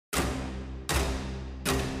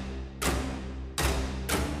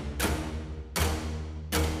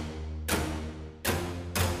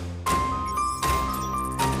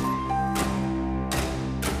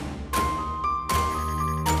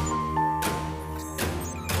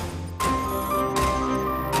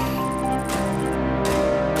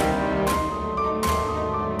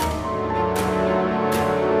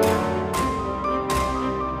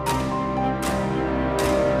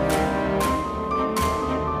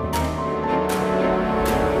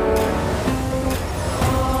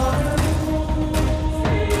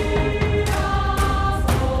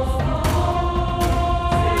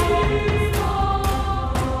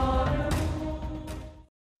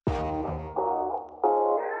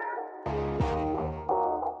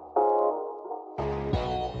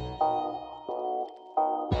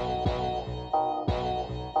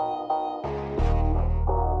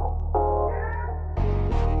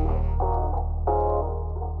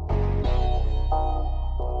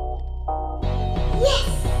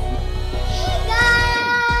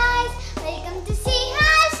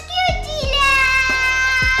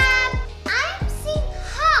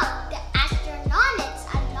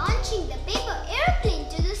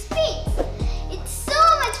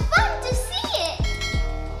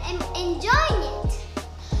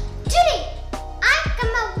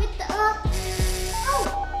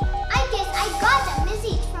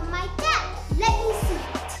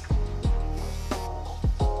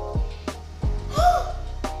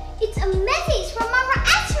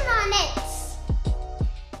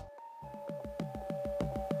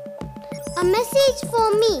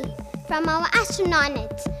from our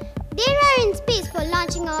astronauts. They are in space for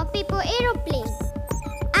launching our paper aeroplane.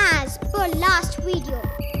 As per last video,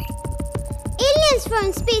 aliens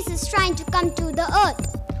from space is trying to come to the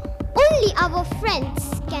Earth. Only our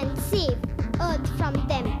friends can save Earth from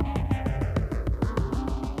them.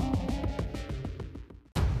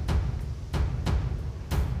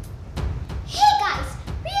 Hey guys,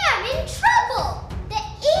 we are in trouble. The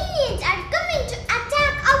aliens are coming to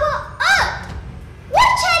attack our Earth.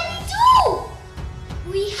 What shall we do?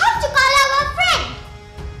 We have to call our friend.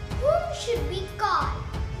 Whom should we call?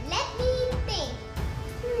 Let me think.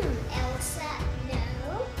 Elsa, no.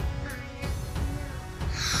 Anna, no.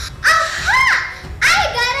 Aha! I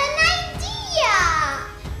got an idea.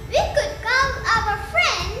 We could call our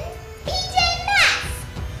friend PJ Masks.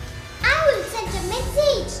 I will send a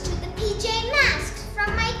message to the PJ Masks from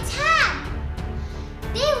my tab.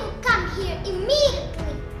 They will come here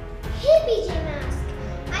immediately. Hey PJ Mask,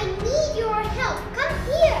 I need your help. Come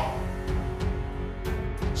here.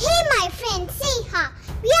 Hey my friend Saiha,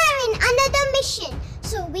 we are in another mission,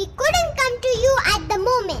 so we couldn't come to you at the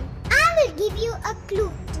moment. I will give you a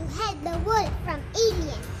clue to hide the world from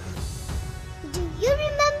aliens. Do you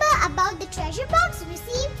remember about the treasure box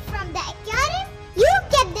received from the aquarium? You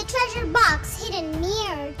kept the treasure box hidden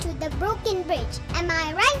near to the broken bridge, am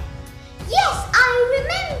I right? Yes, I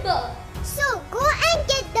remember. So go and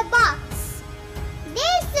get the box.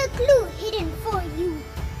 There's a clue hidden for you.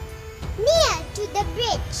 Near to the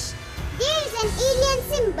bridge, there is an alien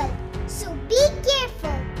symbol. So be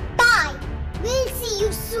careful. Bye. We'll see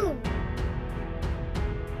you soon.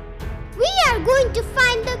 We are going to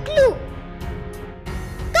find the clue.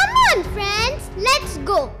 Come on, friends. Let's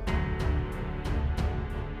go.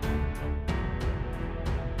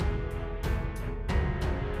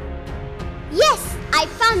 Yes, I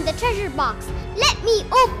found the treasure box. Let me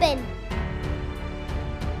open.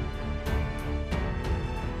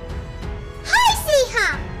 Hi,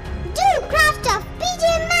 Saiha. Do you craft of PJ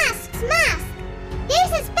Mask's mask?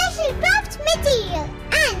 There's a special craft material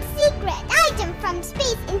and secret item from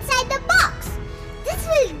space inside the box. This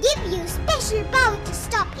will give you special power to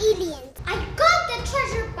stop aliens. I got the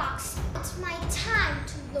treasure box. It's my time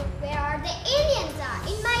to look where the aliens are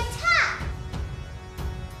in my tab.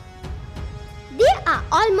 They are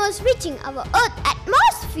almost reaching our Earth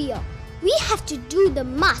atmosphere. We have to do the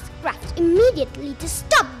mask craft immediately to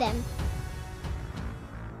stop them.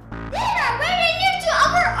 They are very near to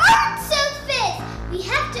our Earth surface. We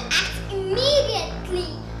have to act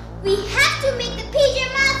immediately. We have to make the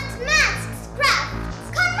Diypjmaskcraft Mask Craft.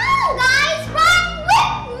 Come on guys, run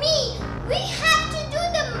with me. We have to do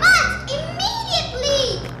the mask immediately.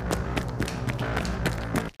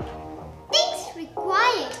 Things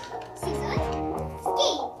required: scissors,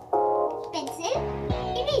 scale, pencil,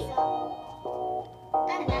 eraser,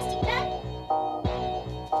 and elastic band,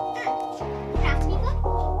 and craft paper,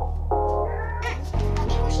 and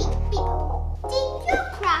a A4 sheet paper. Take your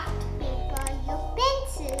craft paper, your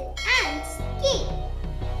pencil, and scale.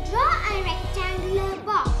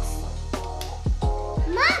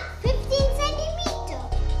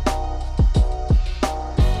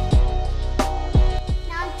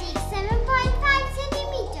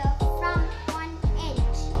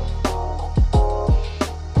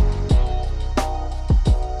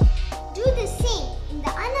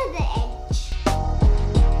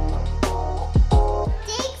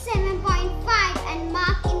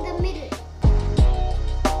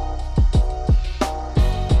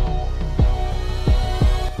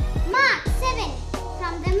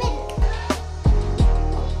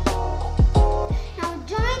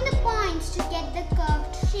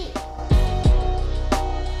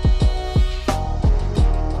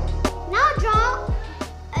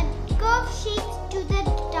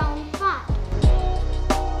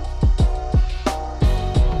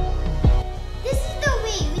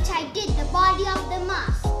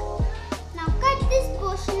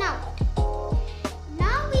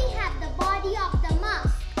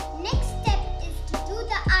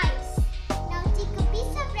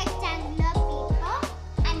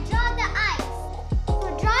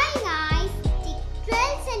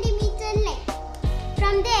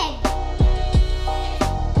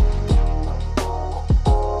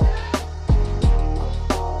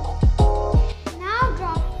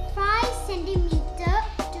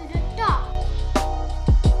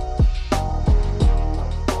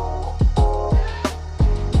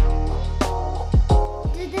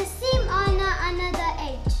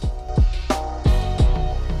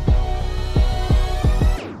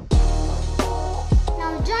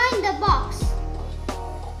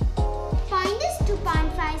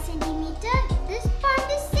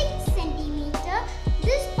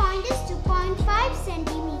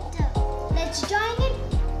 Let's join it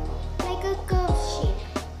like a curve shape.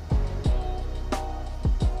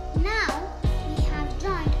 Now we have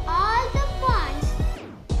joined all the points.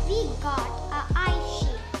 We got our eye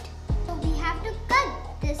shaped. So we have to cut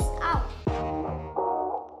this out.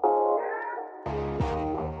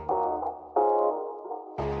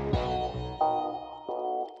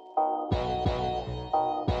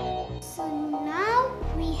 So now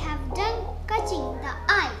we have done cutting the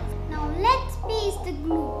eyes. Now let's paste the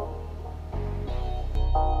glue.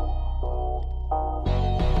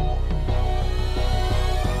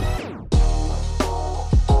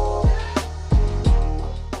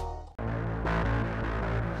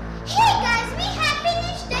 Hey guys, we have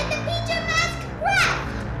finished the Diypjmaskcraft.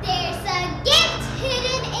 There's a gift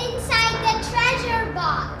hidden inside the treasure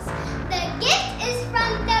box. The gift is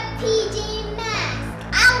from the PJ Mask.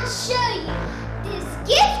 I'll show you. This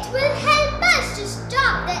gift will help us to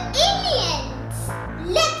stop the aliens.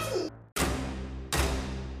 Let's see.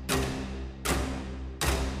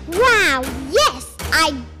 Wow, yes,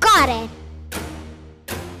 I got it.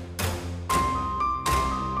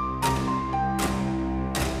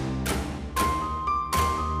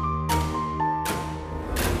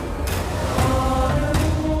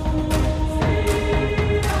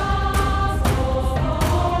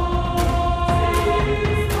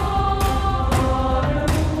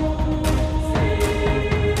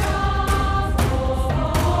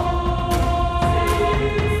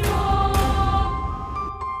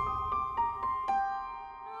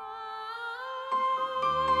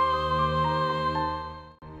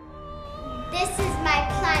 This is my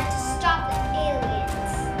plan to stop the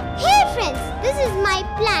aliens. Hey friends, this is my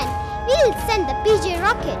plan. We'll send the PJ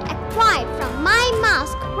rocket acquired from my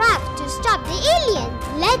mask craft to stop the aliens.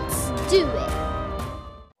 Let's do it.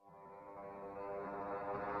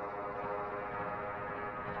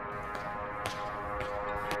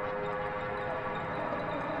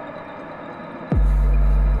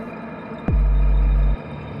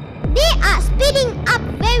 They are speeding up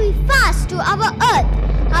very fast to our Earth.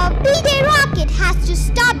 Our PJ rocket has to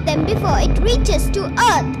stop them before it reaches to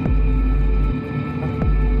Earth.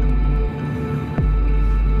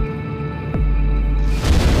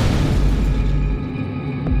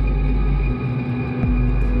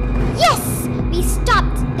 Yes, we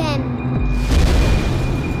stopped them.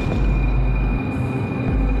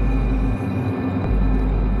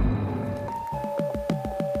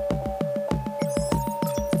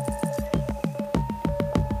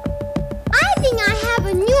 I think I have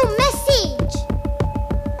a new message.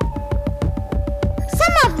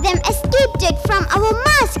 Some of them escaped it from our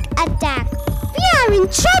mask attack. We are in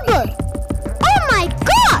trouble. Oh my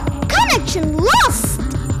god! Connection lost!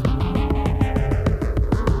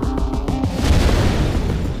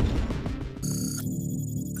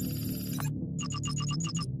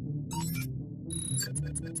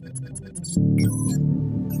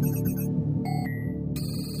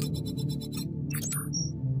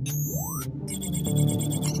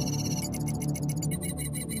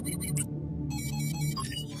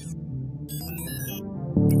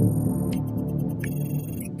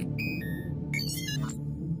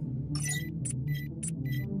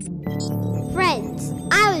 Friends,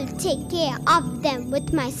 I will take care of them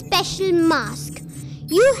with my special mask.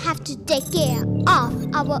 You have to take care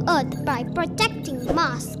of our Earth by protecting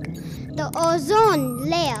mask, the ozone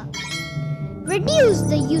layer. Reduce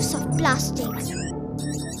the use of plastics.